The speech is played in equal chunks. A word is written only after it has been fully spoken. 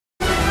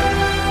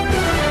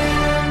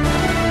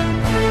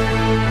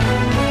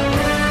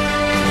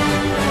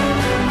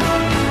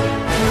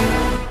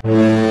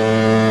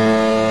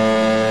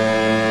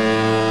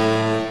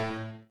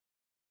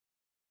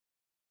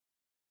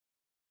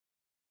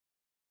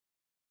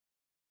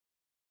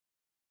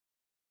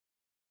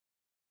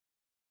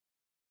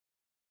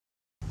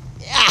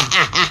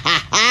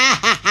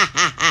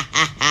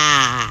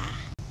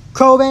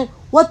Coben,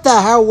 what the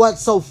hell?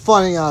 What's so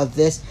funny out of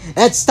this?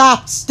 And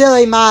stop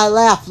stealing my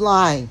laugh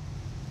line.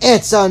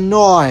 It's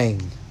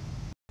annoying.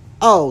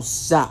 Oh,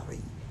 sorry.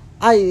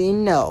 I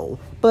didn't know.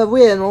 But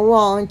we're in a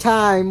long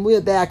time. We're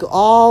back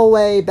all the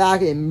way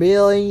back in a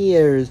million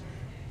years.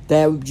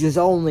 There was just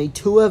only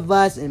 2 of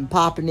us in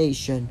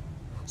population.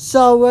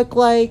 So we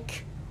can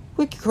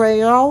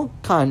create our own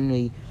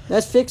country.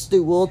 Let's fix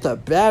the world a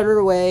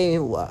better way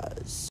it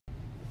was.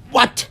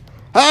 What?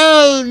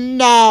 Oh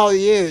no,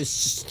 you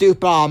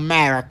stupid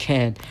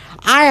American.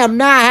 I am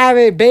not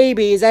having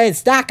babies, and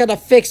it's not gonna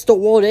fix the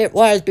world it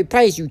was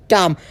because you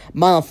dumb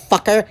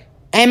motherfucker.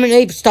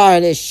 Emily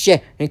started this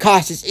shit and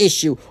caused this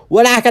issue.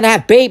 We're not gonna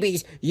have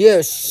babies,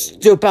 you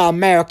stupid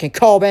American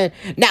Coben.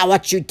 Not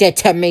what you did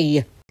to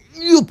me.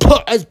 You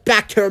put us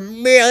back to a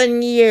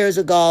million years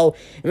ago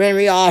when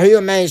we all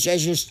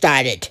humanization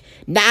started.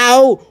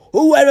 Now,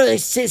 whoever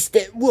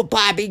existed will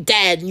probably be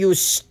dead, you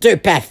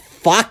stupid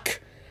fuck.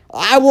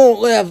 I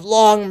won't live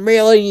long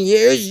million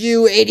years,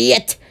 you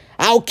idiot.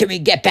 How can we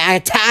get back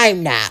in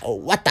time now?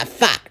 What the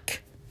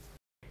fuck?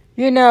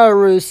 You know,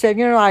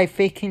 Rusev, I'm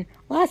thinking,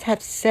 let's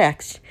have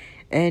sex,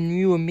 and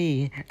you and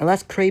me, and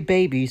let's create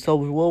babies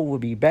so the world will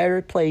be a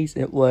better place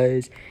it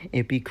was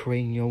and be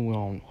creating your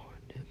own.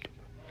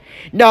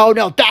 No,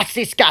 that's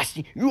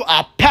disgusting. You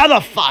are a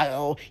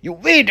pedophile, you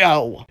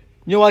weirdo.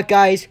 You know what,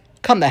 guys?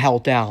 Calm the hell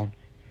down.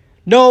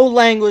 No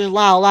language is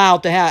not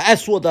allowed to have.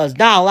 S-word does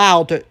not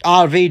allow to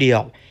our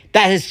video.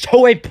 That is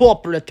so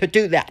inappropriate to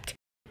do that.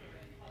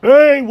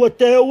 Hey, what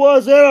the hell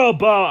was that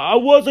about? I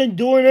wasn't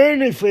doing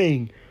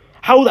anything.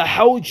 How the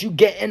hell did you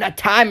get in a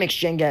time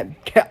machine and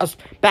get us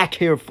back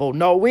here for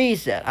no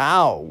reason?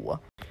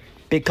 How?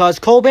 Because,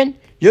 Coben,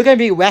 you're going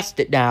to be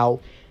arrested now.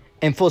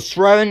 And for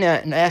swearing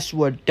an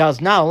S-word does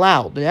not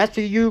allow. That's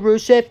for you,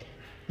 Rusev.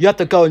 You have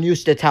to go and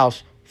use this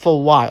house for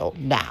a while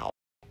now.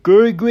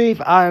 Good grief,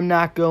 I am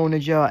not going to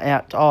jail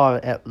at all,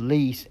 at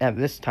least at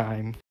this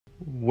time.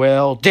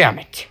 Well, damn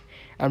it.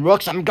 And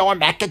Rooks, I'm going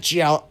back to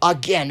jail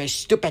again, you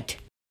stupid.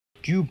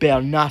 You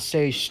better not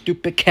say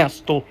stupid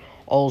castle,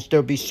 or else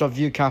there'll be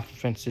severe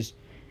consequences.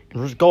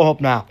 Just go home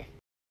now.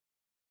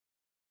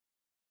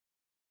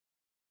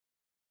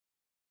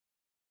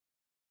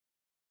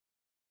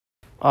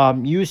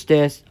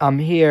 Eustace, I'm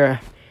here.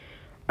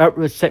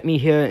 Edward sent me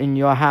here in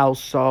your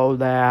house so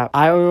that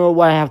I don't know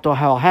what have to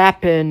hell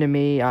happened to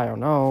me. I don't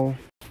know.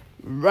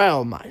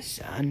 Well, my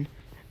son,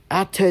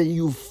 after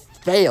you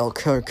failed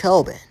Kurt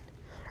Coben,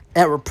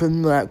 Edward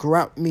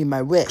grant me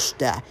my wish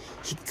that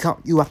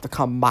you have to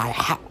come to my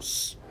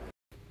house.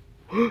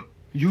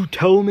 You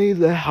tell me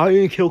that I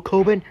didn't kill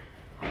Coben?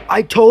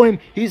 I told him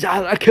he's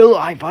a killer.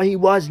 I thought he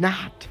was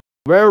not.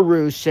 Well,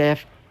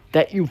 Rusev,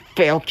 that you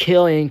failed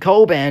killing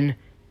Coben,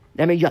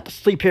 that means you have to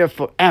sleep here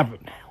forever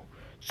now.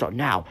 So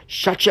now,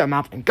 shut your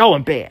mouth and go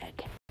in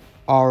bed.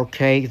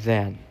 Okay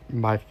then,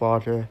 my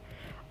father.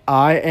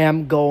 I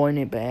am going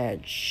to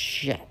bed.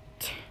 Shit.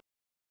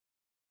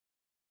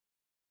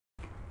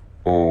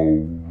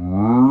 Oh,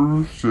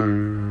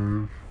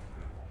 Rusev.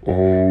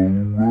 Oh,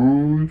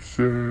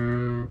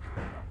 Rusev.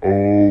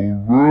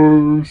 Oh,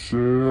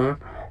 Rusev.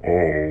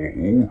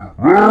 Oh,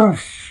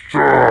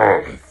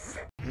 Rusev.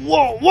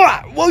 Whoa,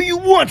 what? What do you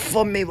want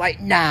from me right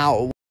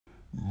now?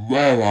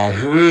 Well, I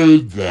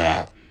heard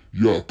that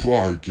your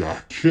brother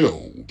got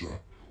killed,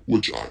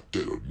 which I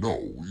didn't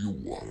know. You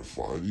want to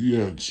find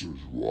the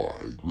answers,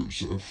 right,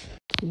 Rusev?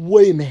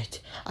 Wait a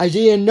minute. I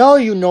didn't know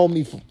you know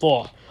me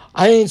before.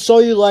 I didn't saw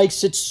you like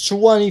since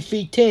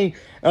 2015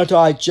 until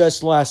I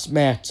just last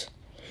met.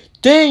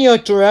 Didn't your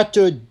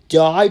director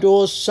died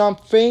or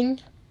something?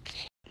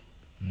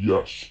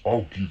 Yes,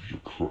 I'll give you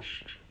a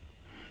question.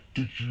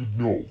 Did you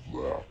know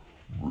that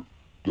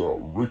the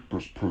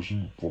rapist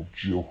person from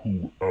jail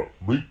who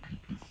raped you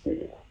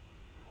before,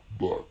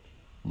 but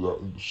that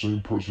the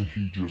same person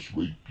he just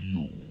raped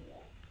you?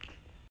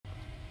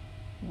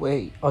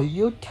 Wait, are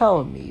you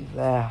telling me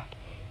that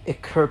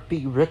it could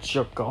be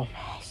Richard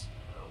Gomez?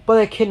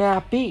 But it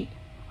cannot be.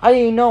 I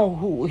didn't know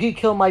who he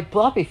killed my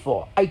brother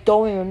before. I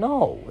don't even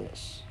know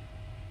this.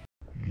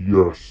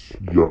 Yes.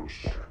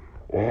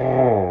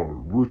 Ah,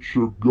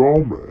 Richard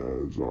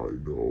Gomez, I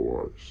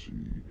know, I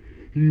see.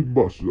 He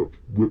must have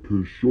ripped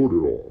his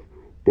shoulder off,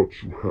 but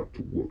you have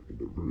to look in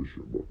the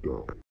vision look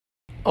down.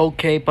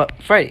 Okay,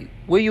 but Freddy,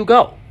 where you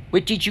go?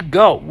 Where did you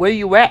go? Where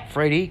you at,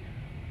 Freddy?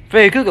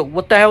 Freddy Krueger,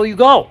 what the hell you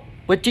go?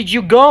 Where did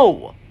you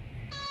go?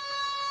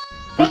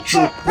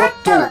 Richard, what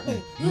don't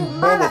me, you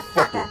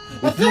motherfucker?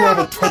 If you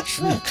ever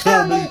touch me,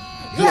 kill me,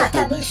 you have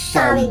to be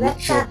sorry,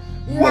 Richard.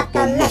 You have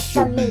to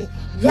listen to me.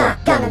 You're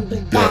gonna be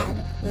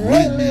dead.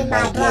 Leave me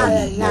my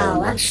glory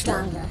alone. I'm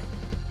stronger.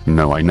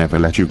 No, I never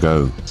let you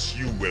go.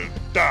 You will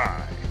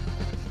die.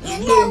 You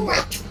know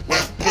what?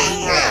 Let's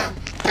bang on.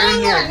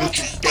 Bang on,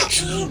 Richard.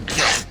 That's you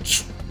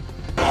get.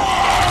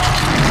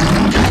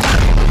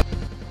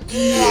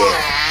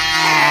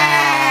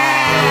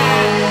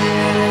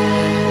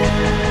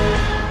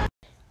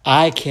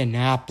 I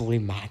cannot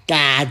believe my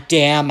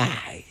goddamn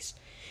eyes.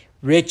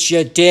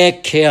 Richard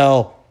did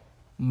kill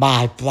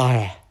my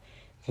brother.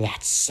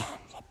 That son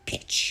of a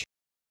bitch.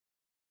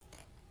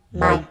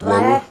 my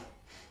brother?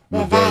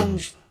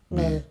 Revenge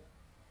me,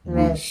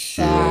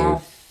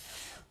 Rusev.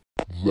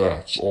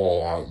 That's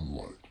all I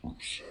like,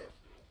 Rusev.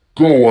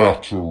 Go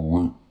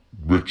after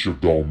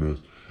Richard Gomez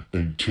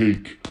and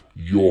take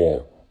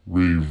your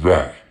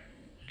revenge.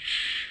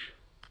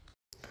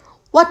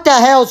 What the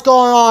hell's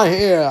going on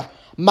here?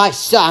 My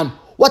son,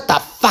 what the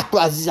fuck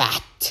was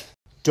that?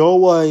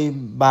 Don't worry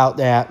about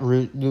that,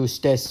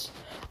 Eustace.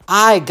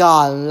 I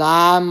got a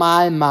lot on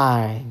my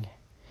mind.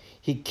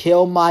 He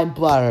killed my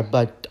brother,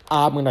 but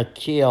I'm gonna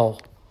kill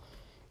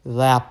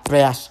that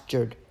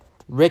bastard.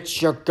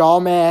 Richard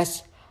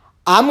Gomez,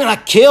 I'm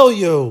gonna kill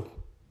you.